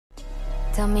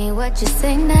Tell me what you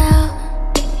say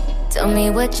now. Tell me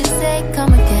what you say,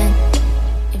 come again.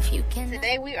 If you can.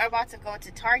 Today we are about to go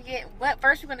to Target. But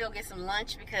first we're gonna go get some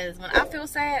lunch because when I feel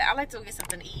sad, I like to go get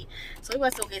something to eat. So we're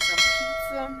about to go get some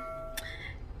pizza.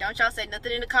 Don't y'all say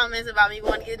nothing in the comments about me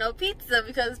wanting to get no pizza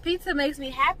because pizza makes me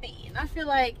happy. And I feel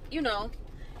like, you know,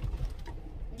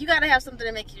 you gotta have something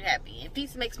to make you happy. And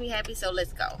pizza makes me happy, so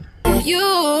let's go.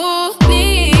 You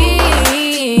need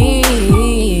me.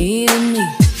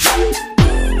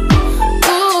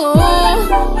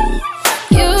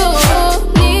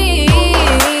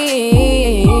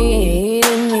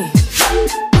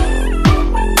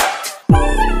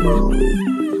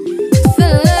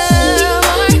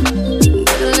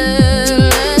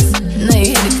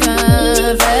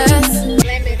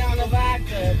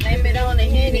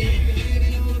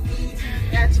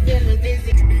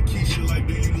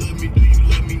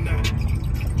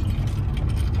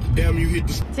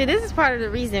 See, this is part of the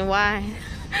reason why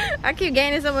I keep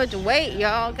gaining so much weight,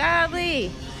 y'all.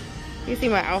 Golly. You see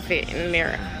my outfit in the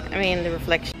mirror. I mean, the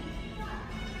reflection.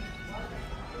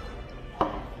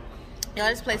 Y'all,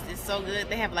 this place is so good.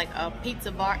 They have like a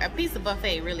pizza bar, a pizza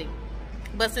buffet, really.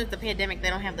 But since the pandemic, they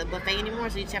don't have the buffet anymore,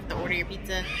 so you just have to order your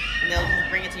pizza and they'll just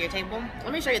bring it to your table.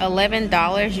 Let me show you.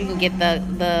 $11, you can get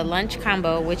the lunch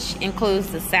combo, which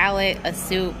includes the salad, a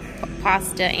soup,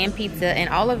 pasta, and pizza, and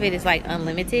all of it is like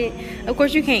unlimited. Of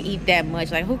course, you can't eat that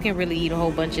much. Like, who can really eat a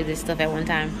whole bunch of this stuff at one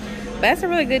time? But that's a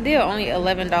really good deal. Only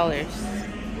 $11.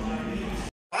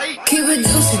 Keep it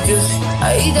juicy, juicy.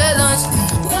 I eat that lunch.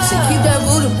 She keep that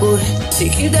booty, booty. She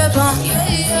keep that plump.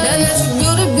 That natural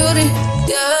beauty, beauty.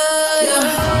 Yeah, yeah.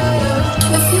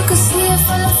 If you could see it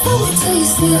from the front till you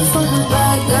see it from the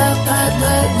back, back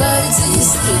till you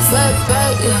see it back,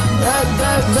 yeah,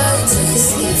 back till you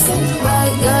see it from the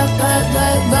back,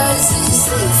 back till you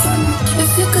see it from the.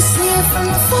 If you could see it from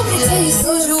the front till you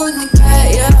see it from the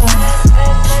back, yeah.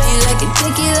 You like it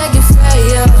thick, you like it fat,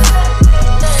 yeah.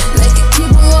 Like it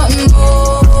keep on wanting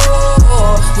more.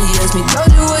 You ask me,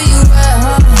 told you where you at,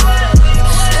 huh?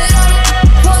 And I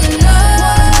wanna know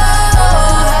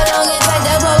how long it take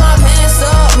to pull my pants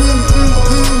up.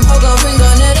 Hold a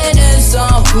finger, net and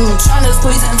some. Tryna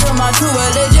squeeze into my true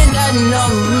religion, that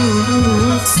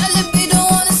numb. Celebrate, don't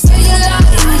wanna say you like.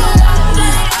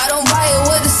 I don't buy it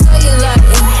with the cellulite.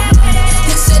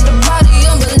 You said the body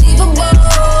unbelievable.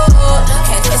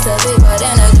 Can't trust a big but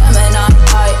then a Gemini.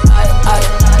 I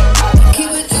keep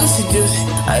it juicy, juicy.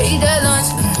 I eat that lunch.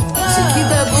 She keep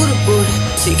that booty, booty.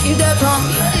 She keep that plump.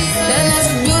 That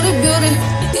natural beauty, beauty.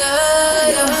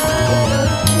 Yeah,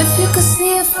 yeah. If you could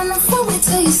see it from the front, wait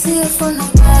till you see it from the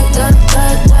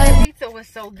back. Pizza was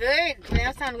so good. Now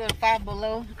it's time to go to Five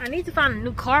Below. I need to find a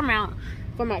new car mount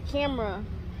for my camera.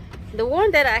 The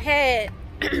one that I had,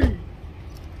 I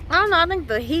don't know, I think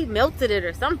the heat melted it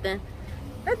or something.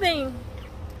 That thing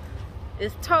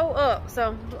is towed up.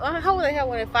 So hopefully they have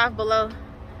one at Five Below.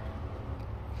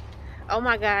 Oh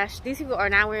my gosh, these people are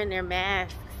not wearing their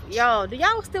masks. Y'all, do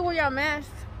y'all still wear y'all masks?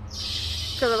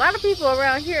 Because a lot of people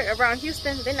around here, around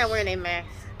Houston, they're not wearing their masks.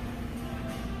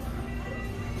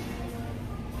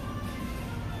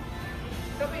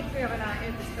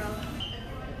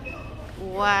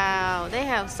 Wow, they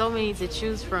have so many to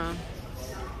choose from.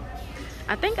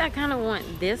 I think I kind of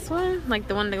want this one, like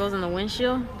the one that goes on the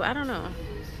windshield, but I don't know.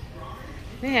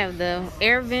 They have the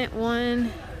air vent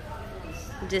one,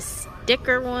 just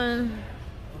sticker one,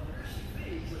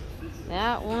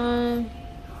 that one,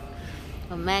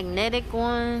 a magnetic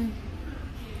one.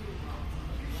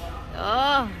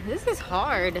 Oh, this is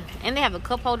hard. And they have a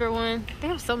cup holder one. They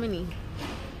have so many.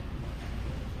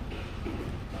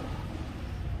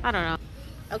 I don't know.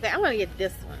 Okay, I'm gonna get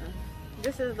this one.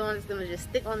 This is the one that's gonna just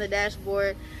stick on the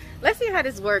dashboard. Let's see how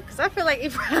this works, because I feel like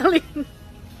it's probably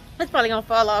gonna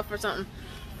fall off or something.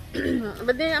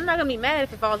 But then I'm not gonna be mad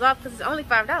if it falls off because it's only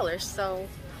 $5, so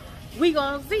we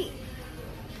gonna see.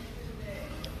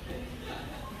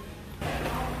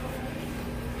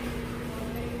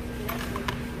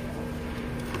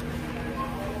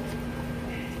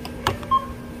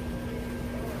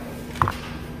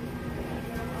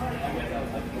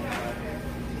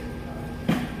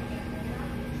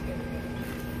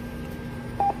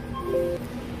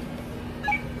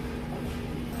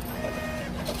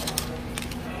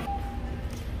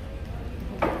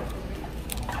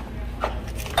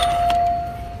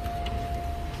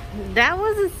 That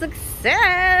was a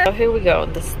success. So here we go,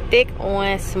 the stick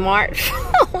on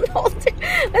smartphone holder.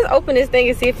 Let's open this thing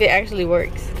and see if it actually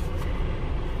works.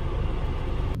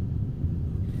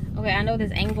 Okay, I know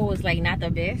this angle is like not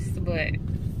the best, but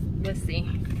let's see.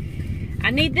 I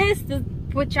need this to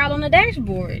put y'all on the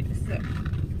dashboard. So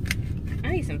I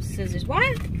need some scissors.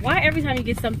 Why every time you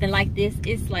get something like this,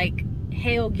 it's like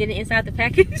hell getting inside the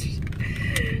package?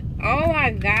 Oh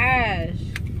my gosh.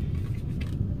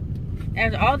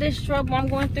 After all this trouble I'm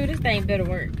going through, this thing better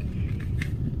work.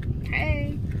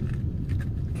 Hey.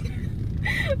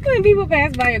 When people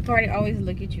pass by your car, they always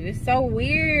look at you. It's so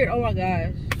weird. Oh my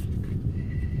gosh.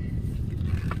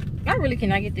 I really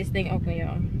cannot get this thing open,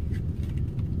 y'all.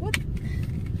 What?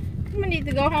 I'm gonna need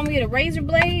to go home and get a razor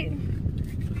blade.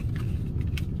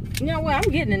 You know what?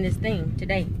 I'm getting in this thing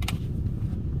today.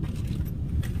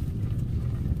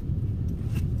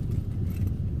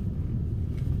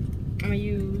 I'm gonna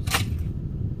use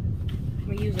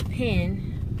a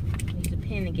pen. Use a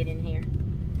pen to get in here.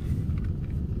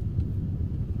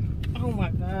 Oh my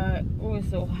God. Oh, it's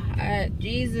so hot.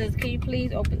 Jesus, can you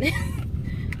please open this?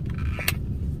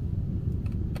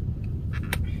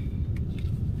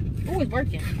 Oh, it's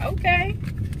working. Okay.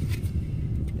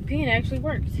 The pen actually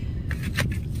works.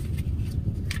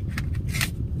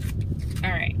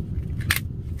 Alright.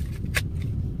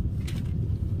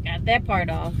 Got that part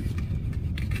off.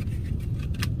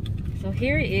 So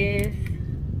here it is.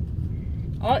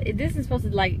 This is supposed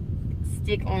to like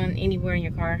stick on anywhere in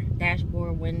your car.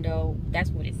 Dashboard, window. That's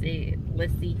what it said.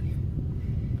 Let's see.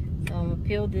 So I'm gonna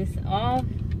peel this off.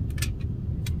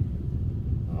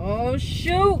 Oh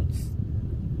shoot!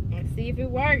 Let's see if it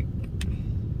works.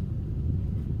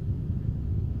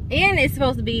 And it's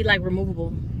supposed to be like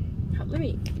removable. Let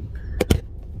me.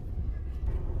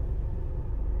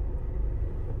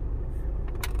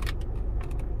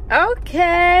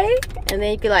 Okay, and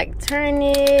then you can like turn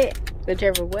it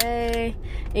whichever way.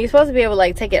 And you're supposed to be able to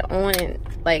like take it on and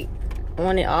like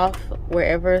on and off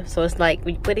wherever. So it's like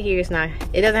when you put it here, it's not.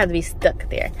 It doesn't have to be stuck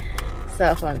there. So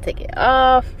if I'm gonna take it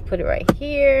off, put it right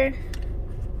here.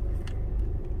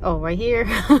 Oh, right here.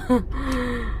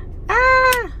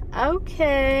 Ah,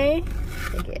 okay.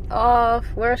 Take it off.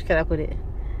 Where else can I put it?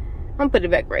 I'm gonna put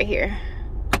it back right here.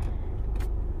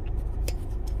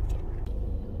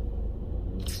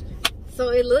 So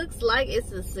it looks like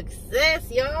it's a success,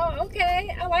 y'all.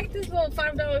 Okay, I like this little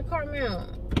 $5 car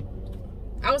mount.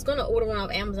 I was gonna order one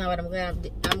off Amazon, but I'm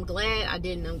glad I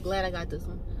didn't. I'm glad I got this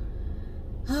one.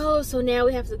 Oh, so now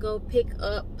we have to go pick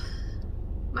up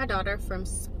my daughter from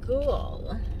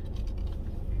school.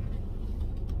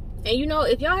 And you know,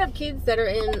 if y'all have kids that are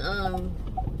in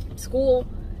school,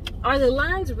 are the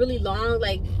lines really long?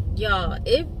 Like, y'all,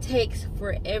 it takes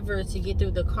forever to get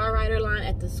through the car rider line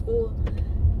at the school.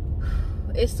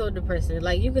 It's so depressing.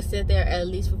 Like, you could sit there at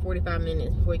least for 45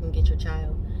 minutes before you can get your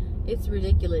child. It's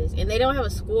ridiculous. And they don't have a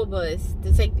school bus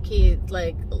to take the kids.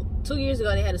 Like, 2 years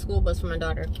ago, they had a school bus for my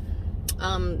daughter.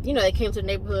 You know, they came to the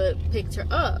neighborhood, picked her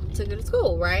up, took her to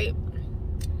school, right?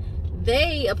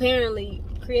 They apparently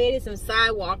created some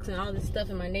sidewalks and all this stuff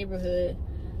in my neighborhood.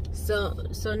 So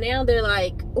now they're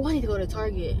like, oh, I need to go to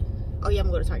Target. Oh, yeah, I'm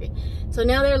going to go to Target. So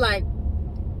now they're like,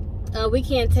 we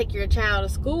can't take your child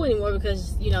to school anymore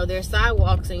because, you know, there's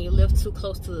sidewalks and you live too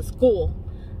close to the school.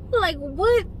 I'm like,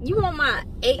 what? You want my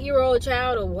 8-year-old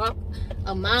child to walk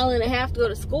a mile and a half to go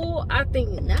to school? I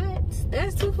think not.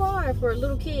 That's too far for a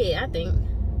little kid, I think.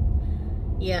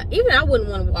 Yeah, even I wouldn't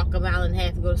want to walk a mile and a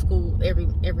half to go to school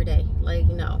every day. Like,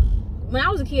 no. When I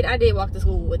was a kid, I did walk to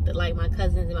school with like my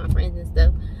cousins and my friends and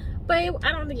stuff. But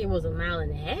I don't think it was a mile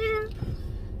and a half.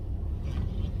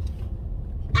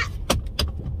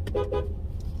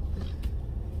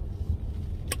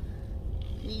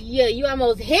 Yeah, you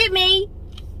almost hit me.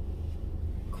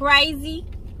 Crazy.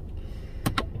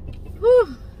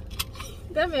 Whew.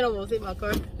 That man almost hit my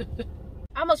car.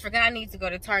 I almost forgot I need to go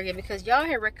to Target because y'all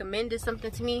had recommended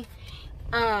something to me.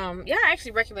 Y'all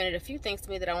actually recommended a few things to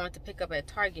me that I wanted to pick up at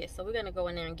Target. So we're gonna go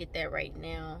in there and get that right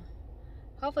now.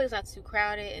 Hopefully it's not too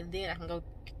crowded, and then I can go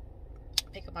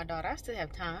pick up my daughter. I still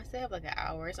have time. I still have like an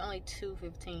hour. It's only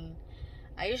 2:15.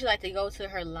 I usually like to go to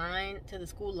her line, to the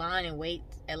school line, and wait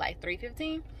at like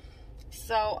 3:15.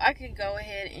 So I could go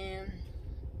ahead and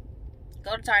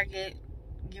go to Target,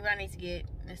 get what I need to get,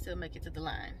 and still make it to the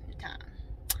line in time.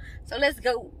 So let's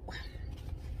go.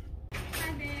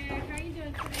 Hi there, how are you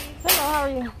doing today? Hello, how are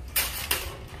you?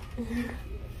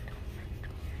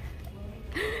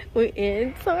 We're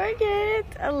in Target.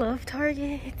 I love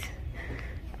Target.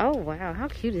 Oh wow, how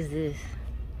cute is this?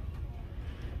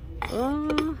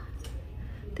 Oh,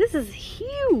 this is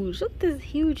huge. Look at this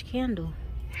huge candle.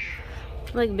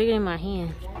 It's like bigger than my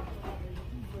hand.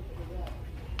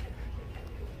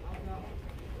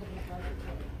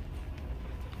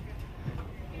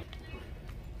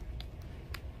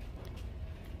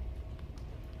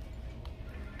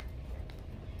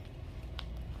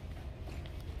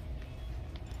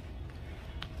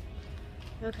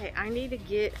 Okay, I need to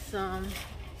get some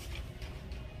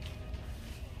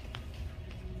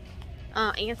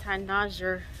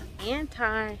anti-nausea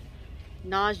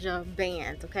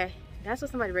bands. Okay, that's what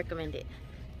somebody recommended.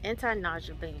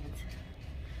 Anti-nausea bands.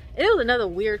 It was another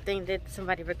weird thing that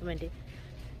somebody recommended.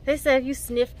 They said if you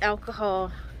sniff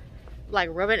alcohol, like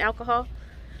rubbing alcohol,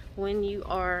 when you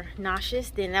are nauseous,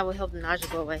 then that will help the nausea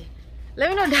go away. Let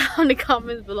me know down in the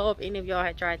comments below if any of y'all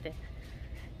had tried that.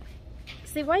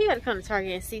 See, why you gotta come to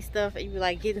Target and see stuff and you be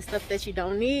like getting stuff that you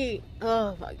don't need?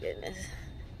 Oh my goodness.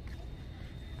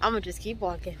 I'm gonna just keep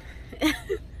walking.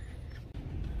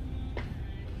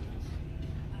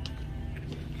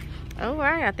 All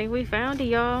right, I think we found it,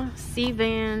 y'all.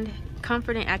 C-band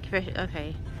comfort and acupressure.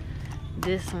 Okay,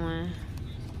 this one,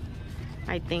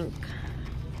 I think.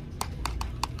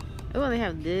 Oh, they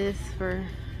have this for.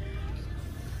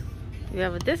 Yeah,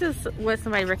 but this is what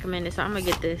somebody recommended, so I'm gonna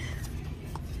get this.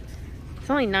 It's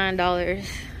only $9.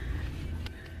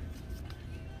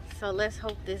 So let's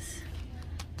hope this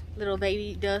little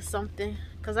baby does something.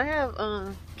 Cause I have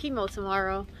chemo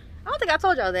tomorrow. I don't think I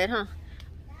told y'all that, huh?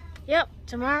 Yep,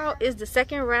 tomorrow is the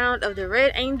second round of the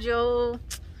Red Angel.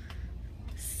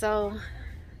 So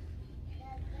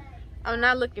I'm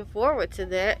not looking forward to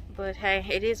that, but hey,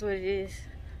 it is what it is.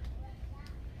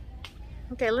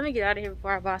 Okay, let me get out of here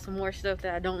before I buy some more stuff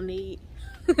that I don't need.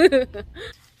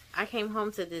 I came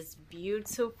home to this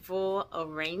beautiful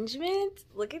arrangement.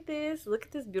 Look at this. Look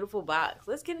at this beautiful box.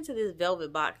 Let's get into this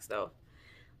velvet box though.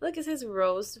 Look, it says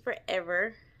Rose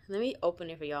Forever. Let me open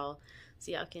it for y'all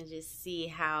so y'all can just see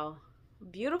how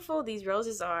beautiful these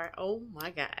roses are. Oh my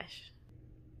gosh.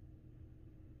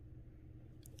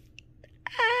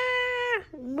 Ah,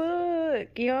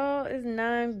 look, y'all, it's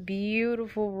 9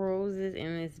 beautiful roses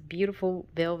in this beautiful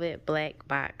velvet black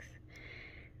box.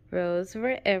 Rose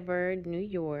Forever, New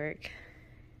York.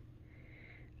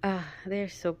 Ah, they're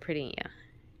so pretty, yeah.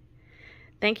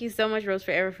 Thank you so much, Rose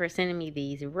Forever, for sending me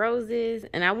these roses.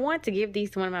 And I want to give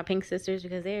these to one of my pink sisters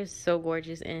because they're so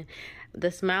gorgeous. And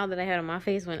the smile that I had on my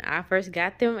face when I first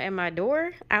got them at my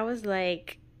door, I was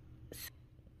like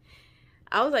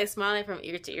smiling from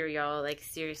ear to ear, y'all. Like,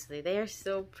 seriously, they are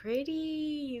so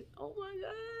pretty. Oh my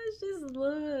gosh, just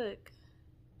look.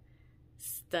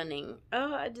 Stunning.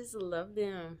 Oh, I just love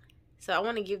them. So I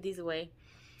want to give these away.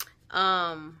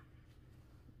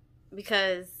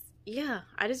 Because yeah,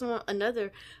 I just want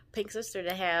another pink sister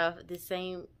to have the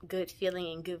same good feeling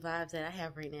and good vibes that I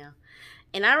have right now.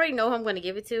 And I already know who I'm going to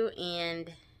give it to,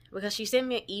 and because she sent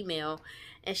me an email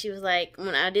and she was like,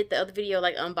 when I did the other video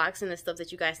like unboxing the stuff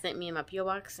that you guys sent me in my PO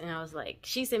box, and I was like,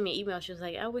 she sent me an email, she was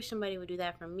like, I wish somebody would do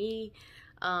that for me.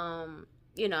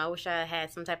 You know, I wish I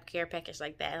had some type of care package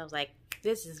like that. And I was like,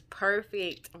 this is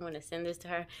perfect. I'm going to send this to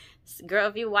her. Girl,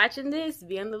 if you're watching this,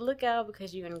 be on the lookout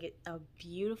because you're going to get a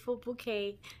beautiful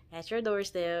bouquet at your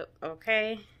doorstep,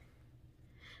 okay?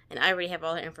 And I already have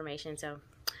all her information, so.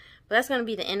 But that's going to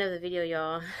be the end of the video,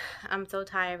 y'all. I'm so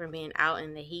tired from being out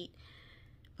in the heat.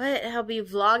 But I'll be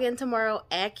vlogging tomorrow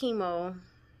at chemo.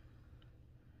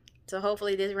 So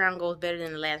hopefully this round goes better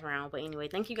than the last round. But anyway,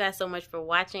 thank you guys so much for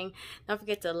watching. Don't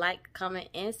forget to like, comment,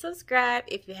 and subscribe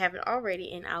if you haven't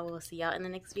already. And I will see y'all in the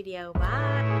next video.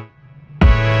 Bye.